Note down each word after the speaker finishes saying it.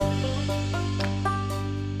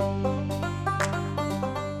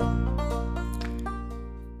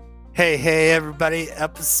Hey, everybody,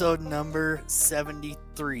 episode number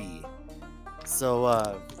 73.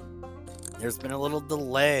 So, there's been a little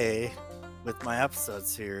delay with my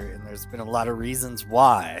episodes here, and there's been a lot of reasons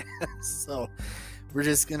why. So, we're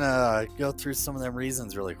just gonna go through some of them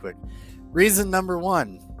reasons really quick. Reason number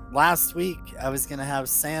one, last week I was gonna have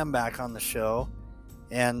Sam back on the show,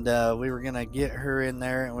 and we were gonna get her in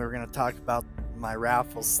there, and we were gonna talk about my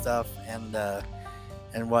raffle stuff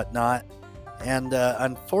and whatnot. And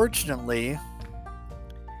unfortunately,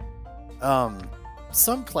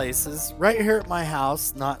 some places right here at my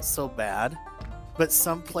house, not so bad, but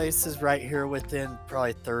some places right here within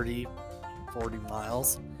probably 30, 40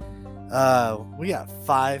 miles, we got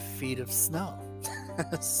 5 feet of snow.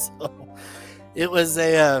 So it was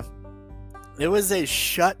a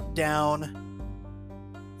shut down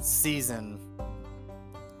season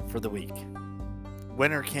for the week.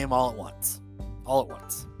 Winter came all at once.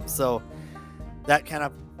 So that kind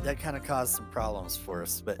of caused some problems for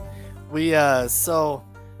us, but we so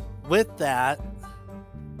with that,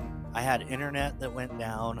 I had internet that went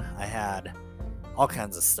down. I had all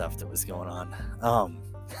kinds of stuff that was going on.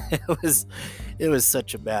 It was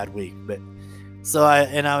such a bad week, but so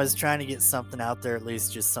I was trying to get something out there, at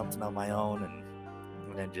least just something on my own,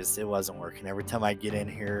 and it wasn't working. Every time I get in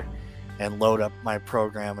here and load up my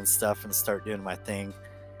program and stuff and start doing my thing,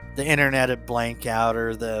 the internet would blank out,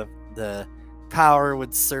 or the power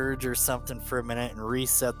would surge or something for a minute and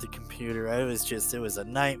reset the computer. It was a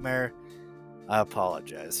nightmare. I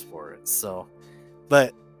apologize for it. So,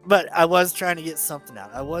 but I was trying to get something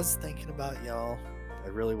out. I was thinking about y'all. I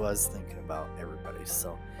really was thinking about everybody.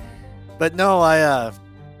 So, but no,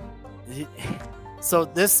 so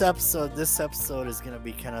this episode is going to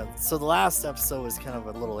be so the last episode was kind of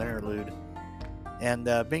a little interlude. And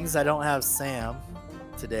being as I don't have Sam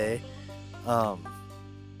today,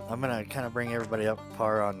 I'm going to kind of bring everybody up to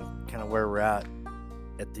par on kind of where we're at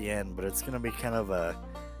the end, but it's going to be kind of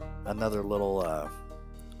another little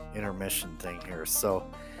intermission thing here. So,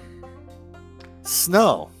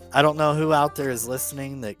 snow. I don't know who out there is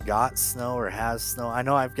listening that got snow or has snow. I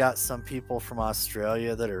know I've got some people from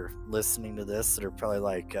Australia that are listening to this that are probably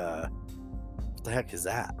like, what the heck is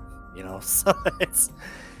that? You know, so it's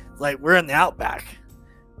like we're in the outback.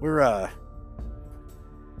 We're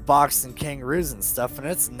boxing kangaroos and stuff, and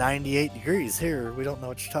it's 98 degrees here. We don't know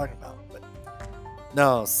what you're talking about, but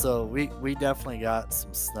no, so we definitely got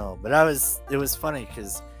some snow. But it was funny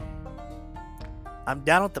because I'm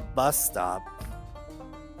down at the bus stop,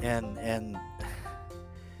 and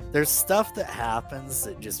there's stuff that happens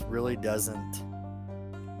that just really doesn't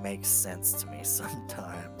make sense to me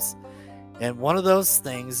sometimes. And one of those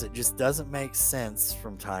things that just doesn't make sense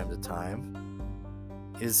from time to time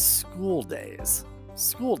is school days.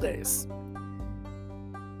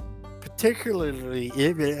 Particularly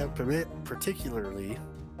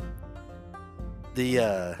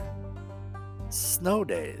the snow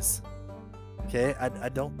days. Okay, I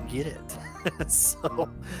don't get it. So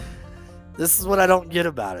this is what I don't get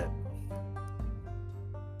about it.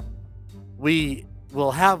 We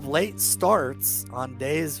will have late starts on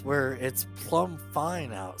days where it's plumb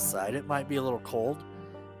fine outside. It might be a little cold,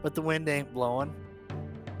 but the wind ain't blowing,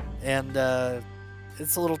 and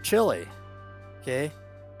it's a little chilly. Okay,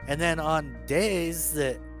 and then on days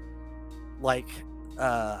that, like,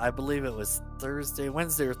 I believe it was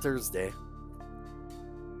Wednesday or Thursday,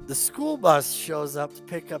 the school bus shows up to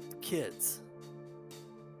pick up the kids,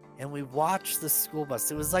 and we watch the school bus.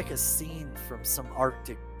 It was like a scene from some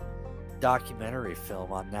Arctic documentary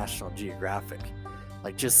film on National Geographic,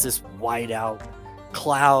 like just this white out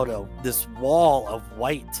cloud of this wall of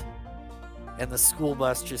white, and the school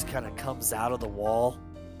bus just kind of comes out of the wall,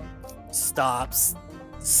 stops,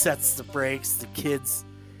 sets the brakes, the kids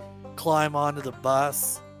climb onto the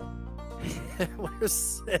bus, and we're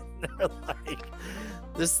sitting there like,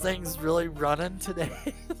 this thing's really running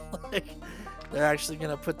today. Like, they're actually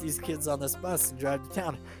gonna put these kids on this bus and drive to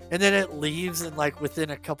town. And then it leaves, and like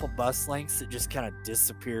within a couple bus lengths, it just kind of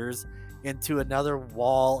disappears into another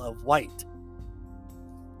wall of white.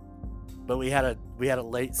 But we had a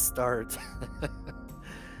late start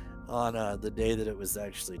on the day that it was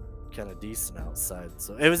actually kind of decent outside.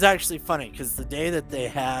 So it was actually funny because the day that they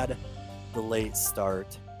had the late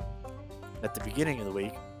start at the beginning of the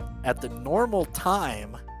week, at the normal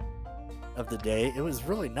time of the day, it was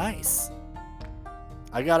really nice.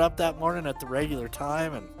 I got up that morning at the regular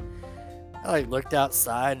time, and I looked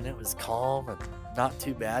outside, and it was calm and not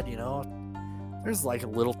too bad, you know. There's like a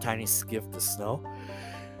little tiny skift of snow,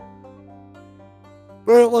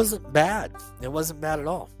 but it wasn't bad. It wasn't bad at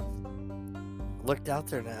all. I looked out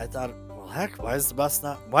there and I thought, well, heck, why is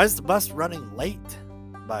the bus running late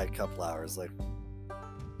by a couple hours. Like,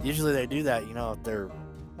 usually they do that, you know, if they're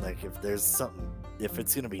like, if there's something, if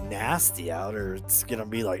it's gonna be nasty out or it's gonna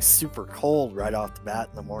be like super cold right off the bat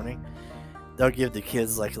in the morning, they'll give the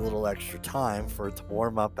kids like a little extra time for it to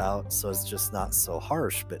warm up out, so it's just not so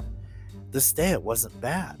harsh. But this day it wasn't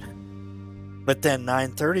bad. But then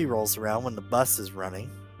 9:30 rolls around when the bus is running.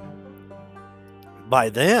 By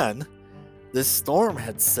then, this storm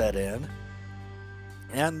had set in,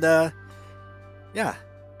 and yeah,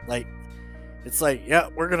 like, it's like, yeah,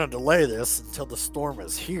 we're gonna delay this until the storm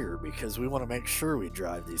is here because we want to make sure we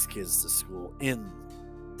drive these kids to school in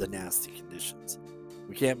the nasty conditions.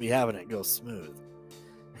 We can't be having it go smooth.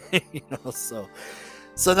 You know, so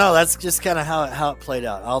no, that's just kind of how it played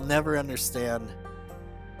out. I'll never understand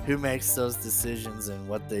who makes those decisions and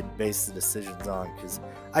what they base the decisions on, because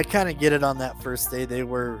I kind of get it. On that first day,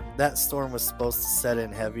 that storm was supposed to set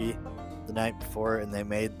in heavy the night before, and they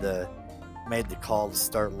made the call to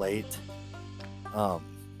start late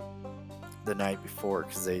the night before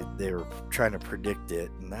because they were trying to predict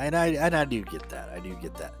it, and I do get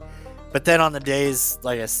that. But then on the days,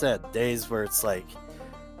 like I said, days where it's like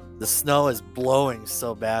the snow is blowing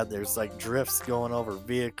so bad, there's like drifts going over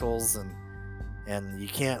vehicles, and you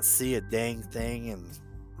can't see a dang thing and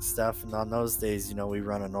stuff. And on those days, you know, we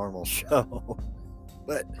run a normal show.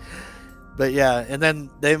 but yeah, and then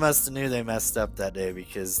they must have knew they messed up that day,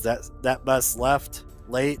 because that bus left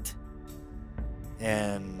late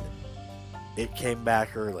and it came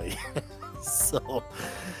back early. so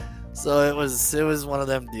it was one of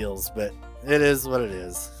them deals, but it is what it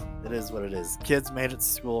is. It is what it is. Kids made it to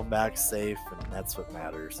school and back safe, and that's what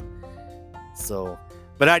matters. So,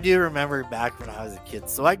 but I do remember back when I was a kid.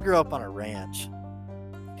 So I grew up on a ranch.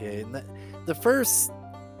 Okay, and the first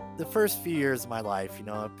few years of my life, you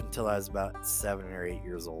know, up until I was about 7 or 8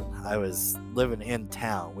 years old, I was living in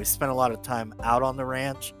town. We spent a lot of time out on the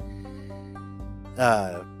ranch,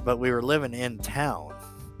 but we were living in town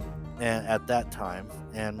at that time.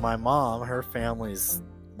 And my mom, her family's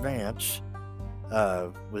ranch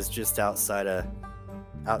was just outside of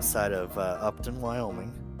Upton,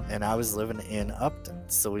 Wyoming, and I was living in Upton.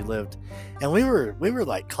 So we lived, and we were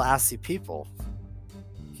like classy people.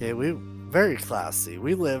 Okay, we very classy.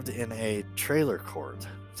 We lived in a trailer court,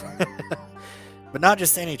 but not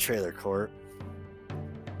just any trailer court.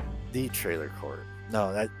 The trailer court.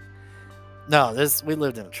 We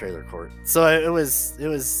lived in a trailer court. So it was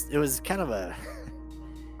kind of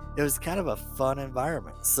a fun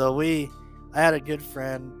environment. So I had a good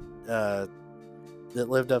friend that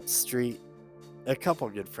lived up the street. A couple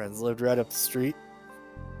good friends lived right up the street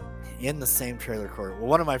in the same trailer court. Well,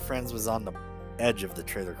 one of my friends was on the edge of the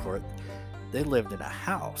trailer court. They lived in a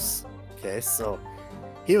house. Okay, so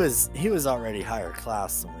he was already higher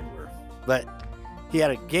class than we were, but he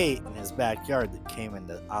had a gate in his backyard that came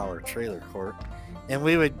into our trailer court, and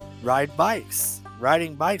we would ride bikes.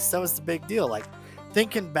 Riding bikes, that was the big deal. Like,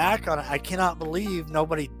 thinking back on it, I cannot believe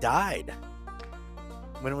nobody died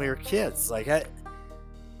when we were kids. Like,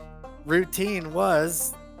 routine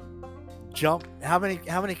was jump. How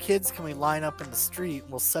many kids can we line up in the street,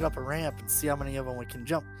 and we'll set up a ramp and see how many of them we can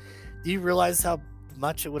jump. Do you realize how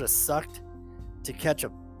much it would have sucked to catch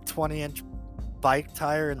a 20-inch bike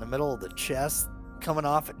tire in the middle of the chest coming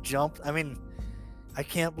off a jump? I mean, I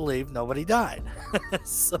can't believe nobody died.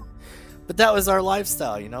 So, but that was our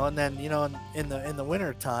lifestyle, you know. And then, you know, in the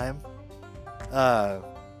winter time,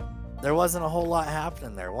 there wasn't a whole lot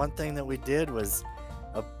happening there. One thing that we did was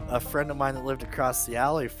a friend of mine that lived across the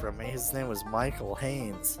alley from me, his name was Michael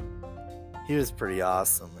Haynes. He was pretty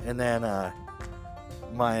awesome. And then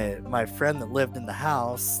my friend that lived in the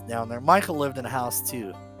house down there, Michael lived in a house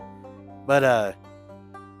too. But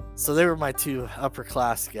so they were my two upper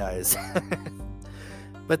class guys.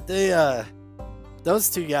 But those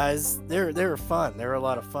two guys, they were fun. They were a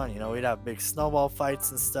lot of fun. You know, we'd have big snowball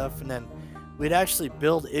fights and stuff, and then we'd actually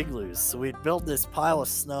build igloos. So we'd build this pile of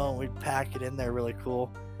snow and we'd pack it in there really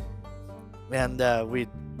cool. And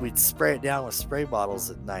we'd spray it down with spray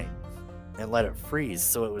bottles at night and let it freeze,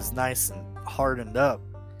 so it was nice and hardened up.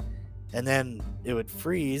 And then it would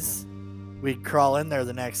freeze. We'd crawl in there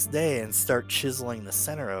the next day and start chiseling the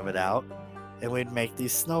center of it out, and we'd make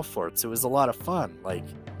these snow forts. It was a lot of fun, like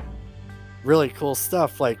really cool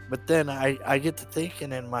stuff. Like, but then I get to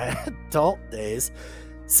thinking, in my adult days,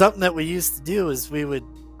 something that we used to do is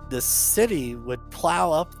the city would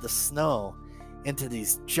plow up the snow into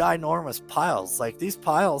these ginormous piles. Like, these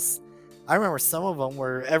piles, I remember some of them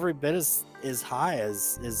were every bit as high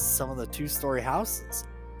as some of the 2-story houses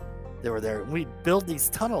that were there. And we'd build these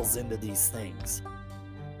tunnels into these things.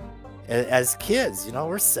 As kids, you know,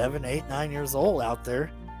 we're 7, 8, 9 years old out there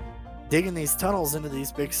digging these tunnels into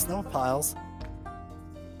these big snow piles.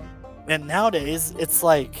 And nowadays, it's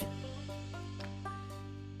like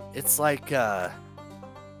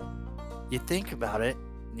you think about it,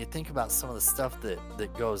 and you think about some of the stuff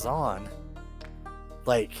that goes on.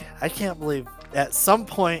 Like, I can't believe at some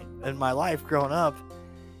point in my life growing up,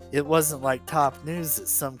 it wasn't like top news that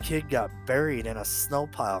some kid got buried in a snow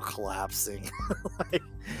pile collapsing. Like,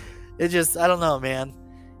 it just, I don't know, man.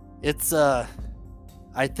 It's, I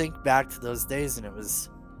think back to those days, and it was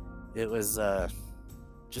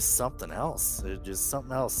just something else. It was just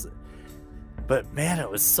something else. But man, it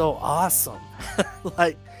was so awesome.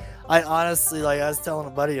 Like, I honestly, like, I was telling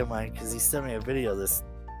a buddy of mine, because he sent me a video of this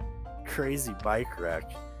crazy bike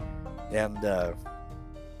wreck, and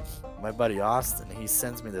my buddy Austin, he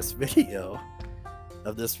sends me this video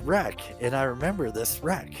of this wreck, and I remember this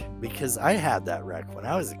wreck because I had that wreck when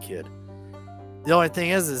I was a kid. The only thing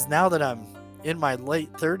is now that I'm in my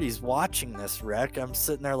late 30s watching this wreck, I'm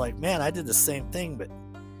sitting there like, man, I did the same thing, but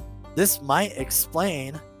this might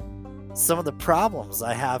explain some of the problems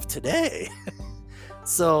I have today.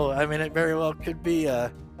 So, I mean, it very well could be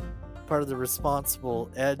part of the responsible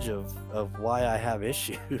edge of why I have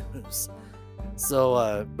issues.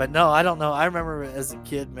 So, but no, I don't know. I remember as a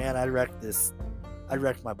kid, man, I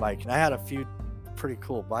wrecked my bike, and I had a few pretty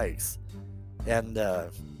cool bikes. And,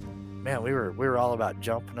 man, we were all about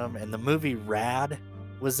jumping them, and the movie Rad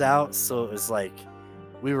was out, so it was like,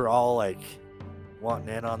 we were all like wanting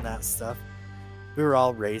in on that stuff. We were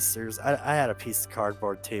all racers. I had a piece of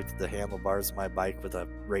cardboard taped to the handlebars of my bike with a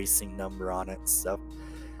racing number on it and stuff.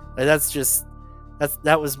 Like,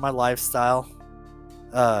 that was my lifestyle.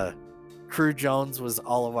 Crew Jones was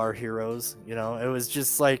all of our heroes. You know, it was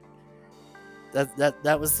just like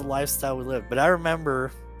that was the lifestyle we lived. But I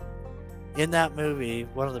remember in that movie,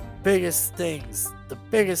 one of the biggest things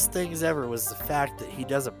ever was the fact that he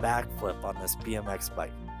does a backflip on this BMX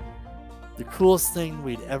bike. The coolest thing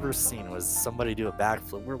we'd ever seen was somebody do a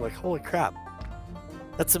backflip. We're like, holy crap,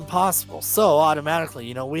 that's impossible. So automatically,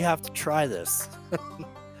 you know, we have to try this.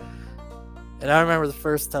 And I remember the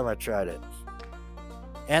first time I tried it,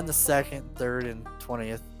 and the second, third, and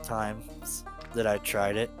 20th times that I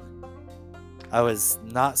tried it, I was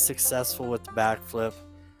not successful with the backflip.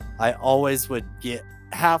 I always would get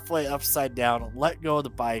halfway upside down, let go of the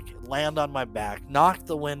bike, land on my back, knock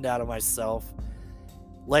the wind out of myself,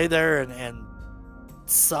 lay there and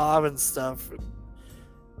sob and stuff, and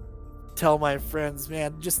tell my friends,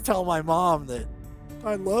 man, just tell my mom that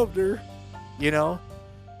I loved her, you know,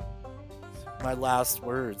 my last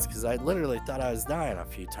words, because I literally thought I was dying a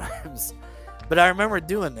few times. But I remember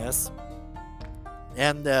doing this,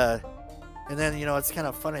 and then, you know, it's kind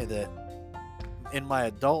of funny that in my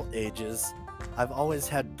adult ages, I've always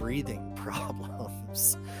had breathing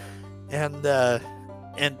problems, and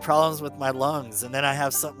problems with my lungs. And then I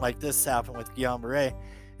have something like this happen with Guillain Barre,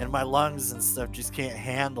 and my lungs and stuff just can't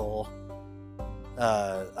handle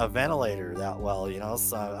a ventilator that well, you know,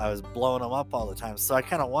 so I was blowing them up all the time. So I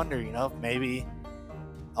kind of wonder, you know, if maybe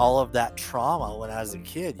all of that trauma when I was a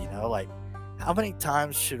kid, you know, like, how many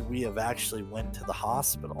times should we have actually went to the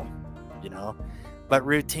hospital, you know? But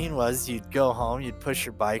routine was, you'd go home, you'd push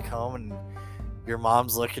your bike home, and your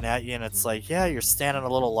mom's looking at you, and it's like, yeah, you're standing a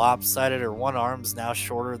little lopsided, or one arm's now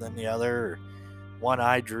shorter than the other, or one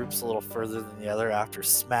eye droops a little further than the other after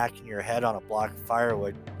smacking your head on a block of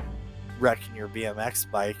firewood, wrecking your BMX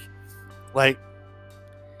bike. Like,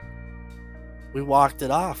 we walked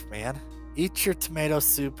it off, man. Eat your tomato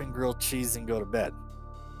soup and grilled cheese and go to bed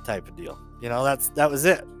type of deal. You know, that was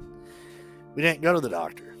it. We didn't go to the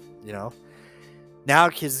doctor, you know. Now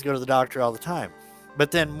kids go to the doctor all the time.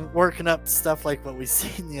 But then working up stuff like what we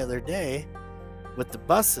seen the other day with the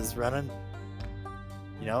buses running,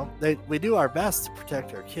 you know, we do our best to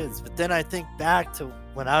protect our kids. But then I think back to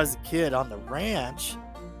when I was a kid on the ranch,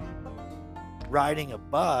 riding a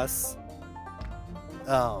bus.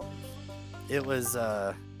 It was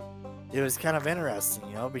kind of interesting,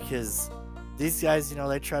 you know, because these guys, you know,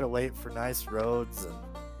 they try to wait for nice roads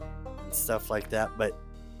and stuff like that. But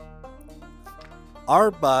our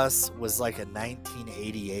bus was like a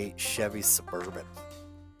 1988 Chevy Suburban.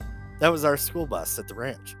 That was our school bus at the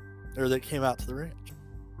ranch, or that came out to the ranch.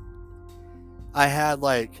 I had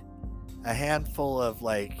like a handful of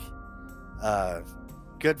like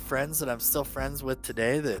good friends that I'm still friends with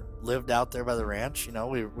today that lived out there by the ranch. You know,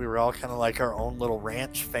 we were all kind of like our own little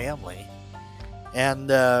ranch family.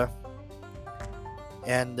 And I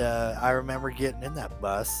remember getting in that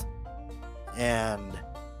bus, and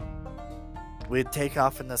we'd take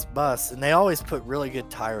off in this bus, and they always put really good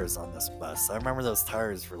tires on this bus. I remember those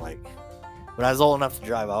tires were like when I was old enough to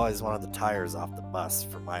drive, I always wanted the tires off the bus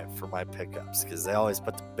for my pickups, because they always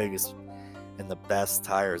put the biggest and the best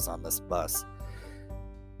tires on this bus.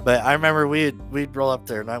 But I remember we'd roll up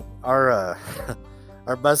there, and our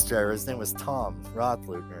our bus driver, his name was Tom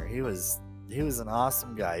Rothluger. He was an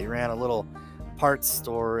awesome guy. He ran a little parts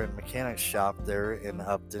store and mechanic shop there in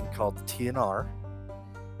Upton called the T&R.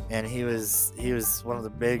 And he was one of the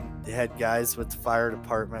big head guys with the fire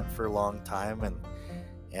department for a long time,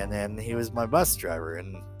 and then he was my bus driver,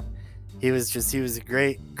 and he was a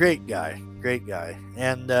great guy,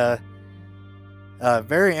 and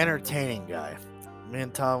very entertaining guy. Me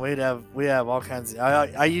and Tom, we have all kinds of,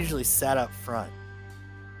 I usually sat up front,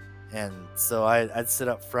 and so I'd sit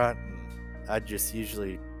up front, and I'd just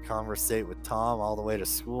usually conversate with Tom all the way to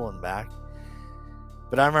school and back.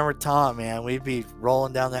 But I remember Tom, man, we'd be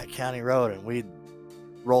rolling down that county road, and we'd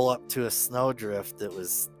roll up to a snowdrift that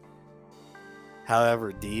was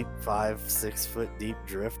however deep, 5-6 foot deep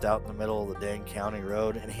drift out in the middle of the dang county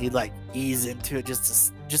road, and he'd like ease into it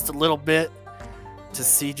just a little bit to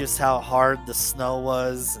see just how hard the snow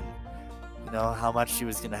was, and you know how much he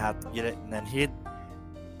was gonna have to get it, and then he'd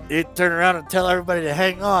turn around and tell everybody to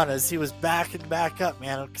hang on as he was backing back up,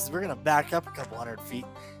 man, because we're gonna back up a couple hundred feet,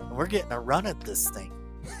 and we're getting a run at this thing.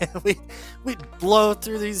 We'd blow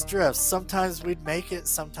through these drifts. Sometimes we'd make it,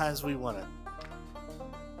 sometimes we wouldn't.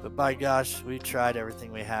 But by gosh, we tried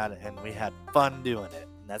everything we had, and we had fun doing it.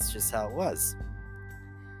 And that's just how it was.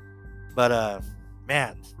 But,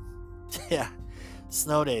 man, yeah,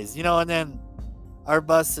 snow days. You know, and then our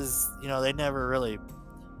buses, you know, they never really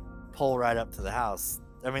pull right up to the house.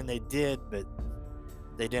 I mean, they did, but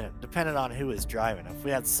they didn't. Depended on who was driving. If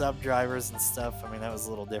we had sub-drivers and stuff, I mean, that was a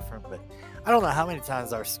little different. But I don't know how many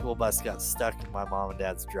times our school bus got stuck in my mom and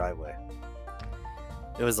dad's driveway.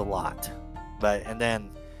 It was a lot. And then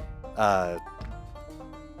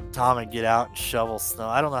Tom would get out and shovel snow.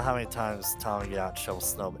 I don't know how many times Tom would get out and shovel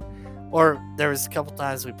snow, or there was a couple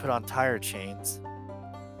times we put on tire chains.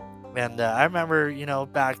 And I remember, you know,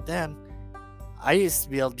 back then, I used to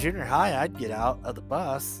be able, junior high, I'd get out of the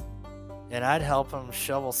bus and I'd help them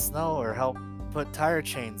shovel snow or help put tire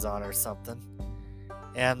chains on or something.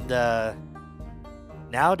 And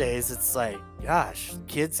nowadays, it's like, gosh,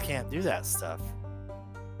 kids can't do that stuff.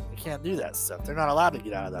 They can't do that stuff. They're not allowed to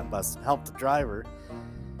get out of that bus and help the driver,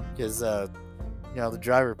 because you know, the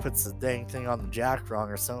driver puts the dang thing on the jack wrong,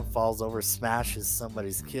 or someone falls over, smashes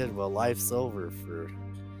somebody's kid. Well, life's over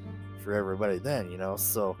for everybody then, you know.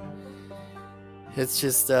 So it's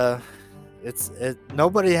just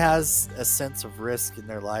nobody has a sense of risk in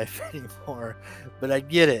their life anymore. But I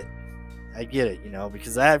get it, you know,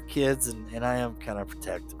 because I have kids, and I am kind of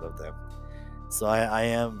protective of them. So I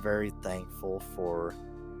am very thankful for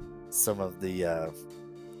some of the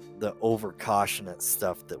overcautious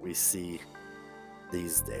stuff that we see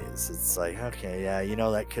these days. It's like, okay, yeah, you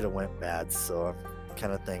know, that could have went bad, so I'm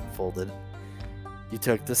kind of thankful that you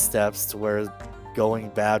took the steps to where going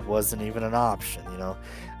bad wasn't even an option, you know.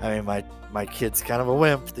 I mean, my kid's kind of a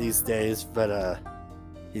wimp these days, but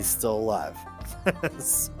he's still alive.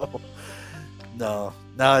 So no,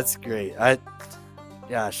 it's great.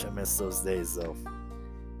 Gosh, I miss those days, though.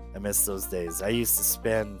 I miss those days. I used to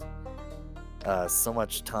spend so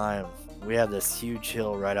much time. We had this huge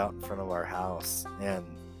hill right out in front of our house, and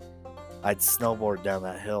I'd snowboard down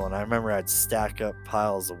that hill, and I remember I'd stack up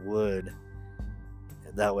piles of wood,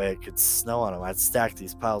 and that way it could snow on them. I'd stack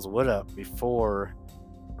these piles of wood up before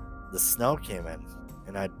the snow came in,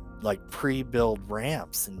 and I'd like pre-build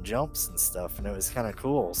ramps and jumps and stuff, and it was kind of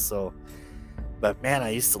cool. So, but man, I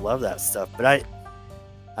used to love that stuff. But I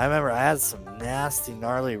remember I had some nasty,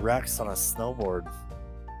 gnarly wrecks on a snowboard,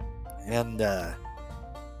 and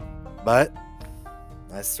but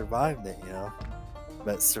I survived it, you know.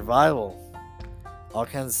 But survival, all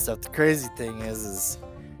kinds of stuff. The crazy thing is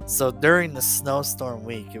so during the snowstorm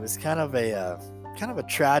week, it was kind of a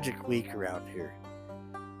tragic week around here.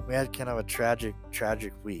 We had kind of a tragic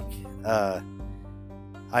week. I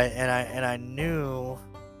knew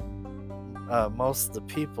most of the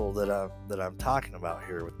people that I'm talking about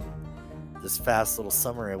here with this fast little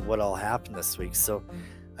summary of what all happened this week. So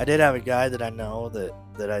I did have a guy that I know that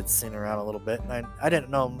I'd seen around a little bit, and I didn't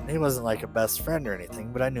know him. He wasn't like a best friend or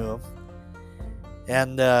anything, but I knew him.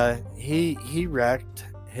 And he wrecked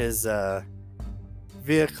his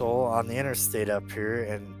vehicle on the interstate up here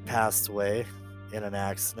and passed away in an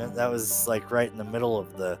accident. That was like right in the middle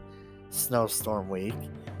of the snowstorm week.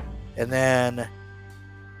 And then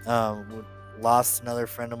lost another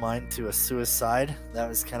friend of mine to a suicide. That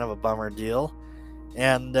was kind of a bummer deal.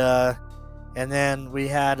 And then we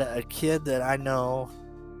had a kid that I know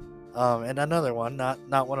And another one,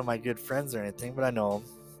 not one of my good friends or anything, but I know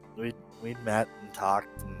him. We'd met and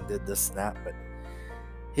talked and did this and that, but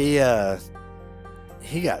he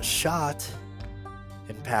got shot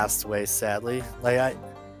and passed away, sadly.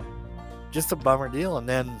 Just a bummer deal. And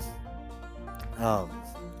then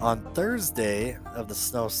on Thursday of the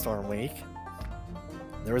snowstorm week,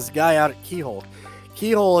 there was a guy out at Keyhole.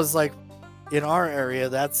 Keyhole is like, in our area,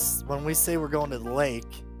 that's when we say we're going to the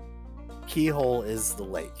lake, Keyhole is the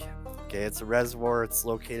lake. Okay, it's a reservoir. It's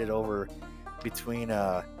located over between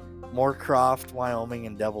Moorcroft, Wyoming,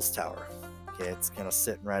 and Devil's Tower. Okay, it's kind of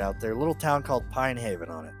sitting right out there. A little town called Pine Haven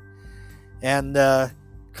on it. And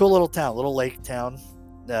cool little town, little lake town.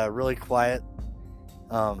 Really quiet.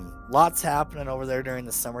 Lots happening over there during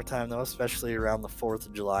the summertime, though, especially around the 4th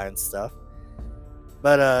of July and stuff.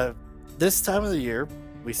 But this time of the year,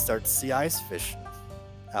 we start to see ice fishing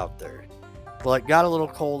out there. Well, it got a little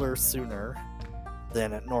colder sooner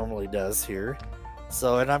than it normally does here.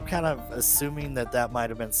 So, and I'm kind of assuming that might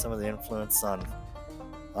have been some of the influence on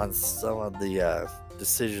some of the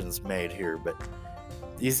decisions made here. But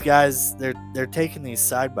these guys, they're taking these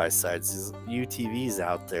side-by-sides, these UTVs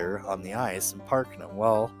out there on the ice and parking them.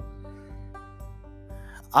 Well,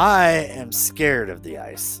 I am scared of the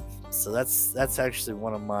ice. So that's actually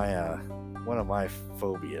one of my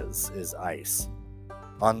phobias is ice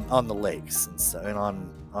on the lakes and stuff, and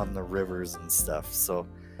on the rivers and stuff. So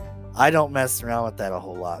I don't mess around with that a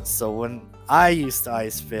whole lot. So when I used to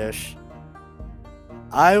ice fish,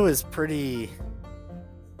 I was pretty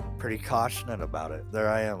cautionate about it. There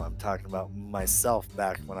I am. I'm talking about myself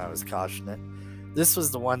back when I was cautionate. This was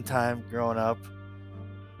the one time growing up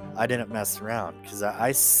I didn't mess around because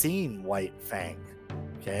I seen white fang.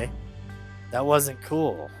 Okay, that wasn't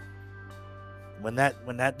cool. When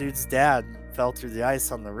that dude's dad fell through the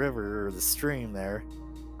ice on the river or the stream there,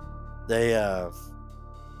 they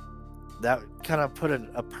that kind of put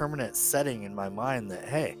a permanent setting in my mind that,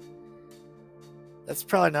 hey, that's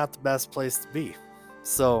probably not the best place to be.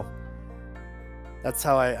 So that's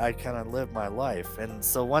how I kind of live my life. And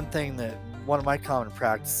so one of my common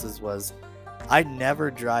practices was I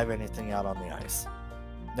never drive anything out on the ice.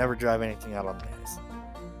 Never drive anything out on the ice.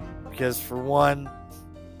 Because for one,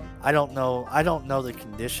 I don't know the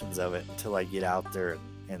conditions of it until I get out there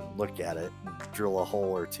and look at it and drill a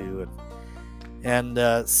hole or two. And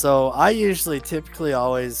so I typically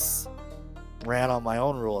always ran on my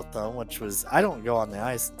own rule of thumb, which was I don't go on the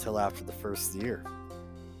ice until after the first of the year.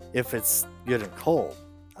 If it's good and cold,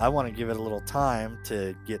 I want to give it a little time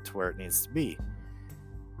to get to where it needs to be.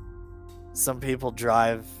 Some people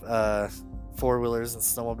drive four-wheelers and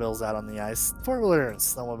snowmobiles out on the ice. Four-wheeler and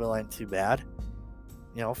snowmobile ain't too bad.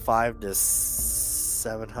 500 to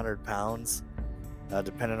 700 pounds,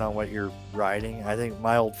 depending on what you're riding. I think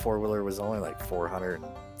my old four-wheeler was only like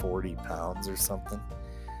 440 pounds or something,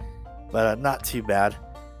 but not too bad.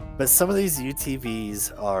 But some of these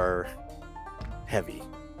UTVs are heavy,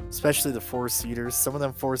 especially the four-seaters. Some of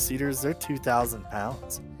them four-seaters, they're 2,000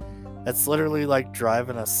 pounds. That's literally like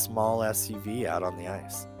driving a small SUV out on the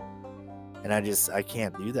ice. And I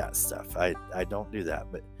can't do that stuff. I don't do that.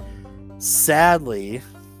 But sadly,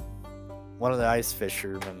 one of the ice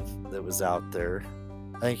fishermen that was out there,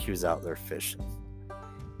 I think he was out there fishing.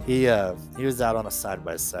 He was out on a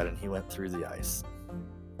side-by-side and he went through the ice.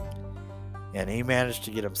 And he managed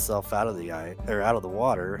to get himself out of the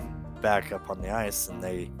water, back up on the ice, and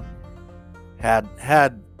they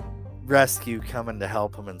had rescue coming to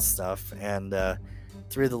help him and stuff. And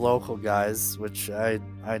three of the local guys, which I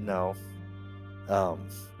know,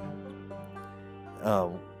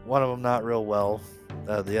 one of them not real well.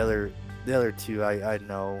 The other two I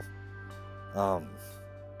know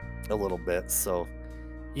a little bit. So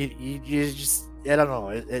you just, I don't know.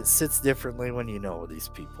 It sits differently when you know these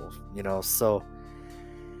people. So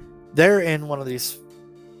they're in one of these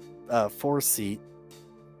 4-seat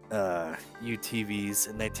UTVs,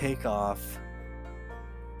 and they take off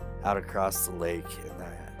out across the lake. And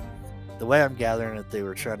the way I'm gathering it, they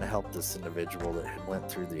were trying to help this individual that had went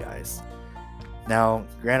through the ice. Now,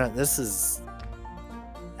 granted, this is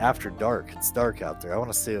after dark. It's dark out there. I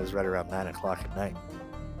want to say it was right around 9 o'clock at night.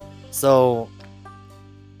 So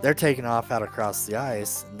they're taking off out across the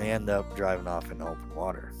ice, and they end up driving off in open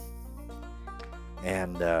water.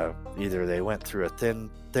 And either they went through a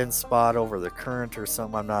thin spot over the current or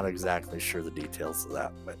something. I'm not exactly sure the details of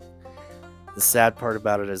that. But the sad part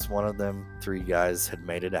about it is one of them 3 guys had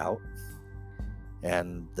made it out.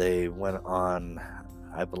 And they went on,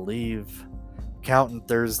 I believe, counting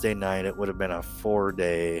Thursday night, it would have been a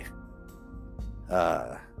 4-day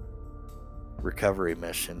recovery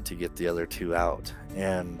mission to get the other 2 out.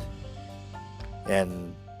 And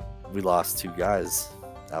we lost 2 guys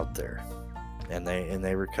out there, and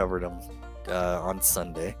they recovered them on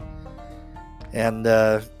Sunday, and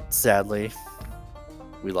sadly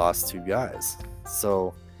we lost 2 guys.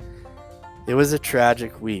 So it was a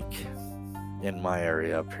tragic week in my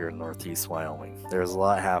area up here in Northeast Wyoming. There was a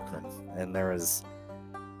lot happening, and there's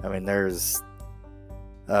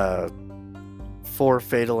 4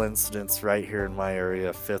 fatal incidents right here in my area,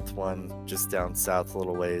 a 5th one just down south a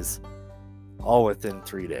little ways, all within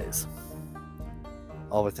 3 days.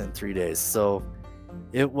 So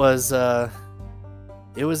it was a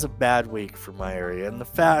bad week for my area, and the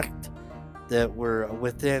fact that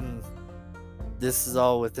this is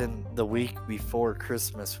all within the week before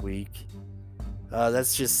Christmas week,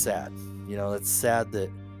 that's just sad. It's sad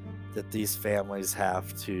that these families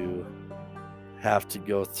have to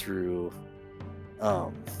go through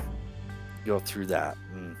that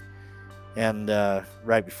and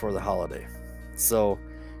right before the holiday. So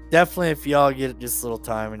definitely, if y'all get just a little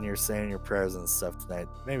time and you're saying your prayers and stuff tonight,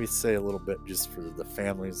 maybe say a little bit just for the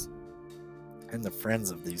families and the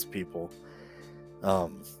friends of these people.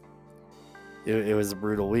 It was a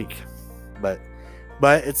brutal week, but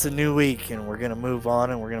it's a new week, and we're gonna move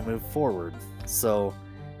on and we're gonna move forward. So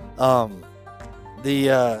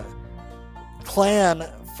the plan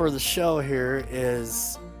for the show here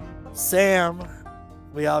is Sam.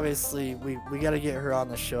 We got to get her on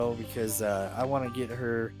the show because I want to get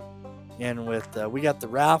her in with we got the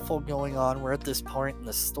raffle going on. We're at this point in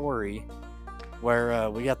the story where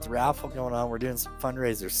we got the raffle going on. We're doing some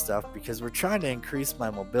fundraiser stuff because we're trying to increase my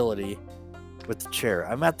mobility with the chair.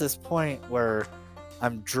 I'm at this point where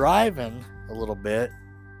I'm driving a little bit,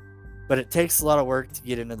 but it takes a lot of work to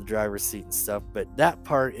get into the driver's seat and stuff, but that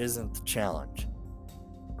part isn't the challenge.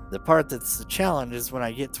 The part that's the challenge is when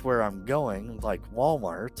I get to where I'm going, like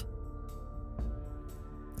Walmart,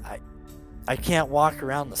 I can't walk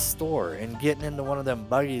around the store, and getting into one of them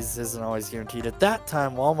buggies isn't always guaranteed. At that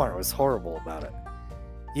time, Walmart was horrible about it.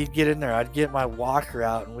 You'd get in there, I'd get my walker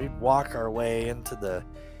out, and we'd walk our way into the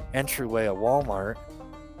entryway of Walmart,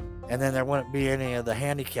 and then there wouldn't be any of the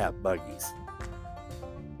handicap buggies.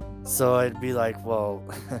 So I'd be like, well,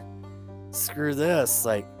 screw this.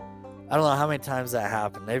 Like, I don't know how many times that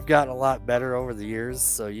happened. They've gotten a lot better over the years,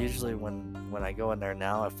 so usually when I go in there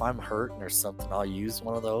now, if I'm hurting or something, I'll use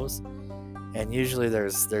one of those, and usually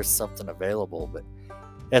there's something available. But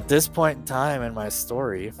at this point in time in my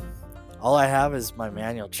story, all I have is my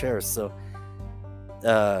manual chair, so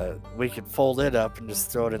we could fold it up and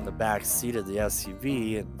just throw it in the back seat of the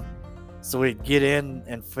SUV, and so we'd get in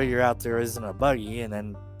and figure out there isn't a buggy, and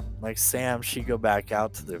then like Sam, she'd go back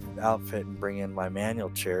out to the outfit and bring in my manual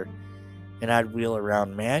chair, and I'd wheel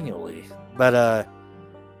around manually. But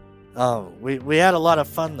we had a lot of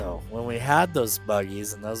fun though when we had those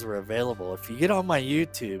buggies and those were available. If you get on my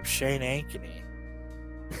YouTube, Shane Ankeny,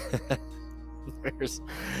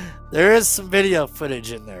 there is some video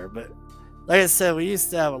footage in there. But like I said, we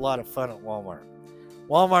used to have a lot of fun at Walmart.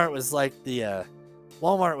 Walmart was like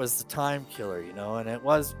Walmart was the time killer, and it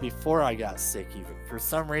was before I got sick even. For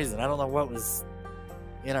some reason, I don't know what was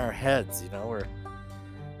in our heads, where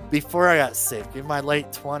before I got sick, in my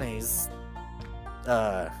late 20s,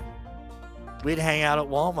 we'd hang out at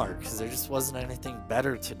Walmart because there just wasn't anything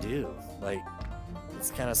better to do. Like, it's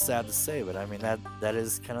kind of sad to say, but I mean, that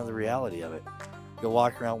is kind of the reality of it. Go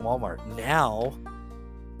walk around Walmart. Now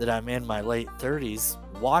that I'm in my late 30s,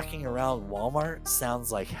 walking around Walmart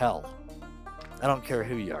sounds like hell. I don't care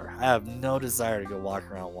who you are. I have no desire to go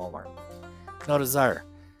walk around Walmart. No desire.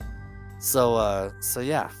 So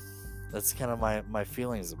yeah, that's kind of my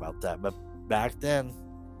feelings about that. But back then,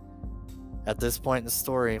 at this point in the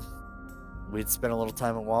story, we'd spent a little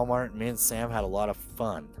time at Walmart, and me and Sam had a lot of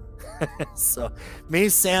fun. So me,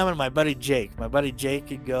 Sam, and my buddy Jake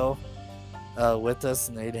could go with us,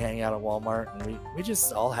 and they'd hang out at Walmart, and we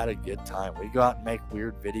just all had a good time. We'd go out and make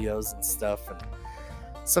weird videos and stuff, and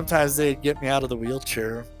sometimes they'd get me out of the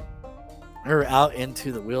wheelchair or out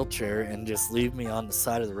into the wheelchair and just leave me on the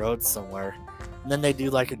side of the road somewhere. And then they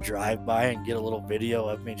do like a drive-by and get a little video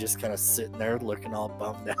of me just kind of sitting there looking all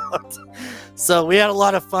bummed out. So we had a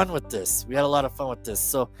lot of fun with this.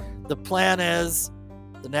 So the plan is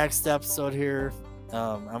the next episode here,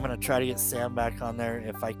 I'm going to try to get Sam back on there.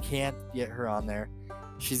 If I can't get her on there,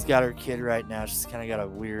 she's got her kid right now. She's kind of got a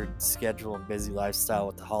weird schedule and busy lifestyle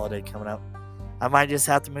with the holiday coming up. I might just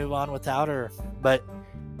have to move on without her, but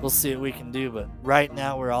we'll see what we can do. But right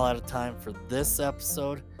now, we're all out of time for this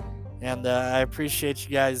episode. And I appreciate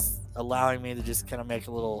you guys allowing me to just kind of make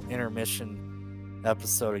a little intermission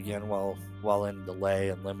episode again while in delay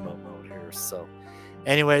and limbo mode here. So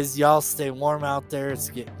anyways, y'all stay warm out there. It's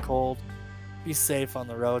getting cold. be safe on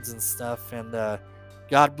the roads and stuff. And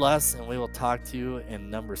God bless, and we will talk to you in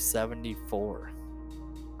number 74.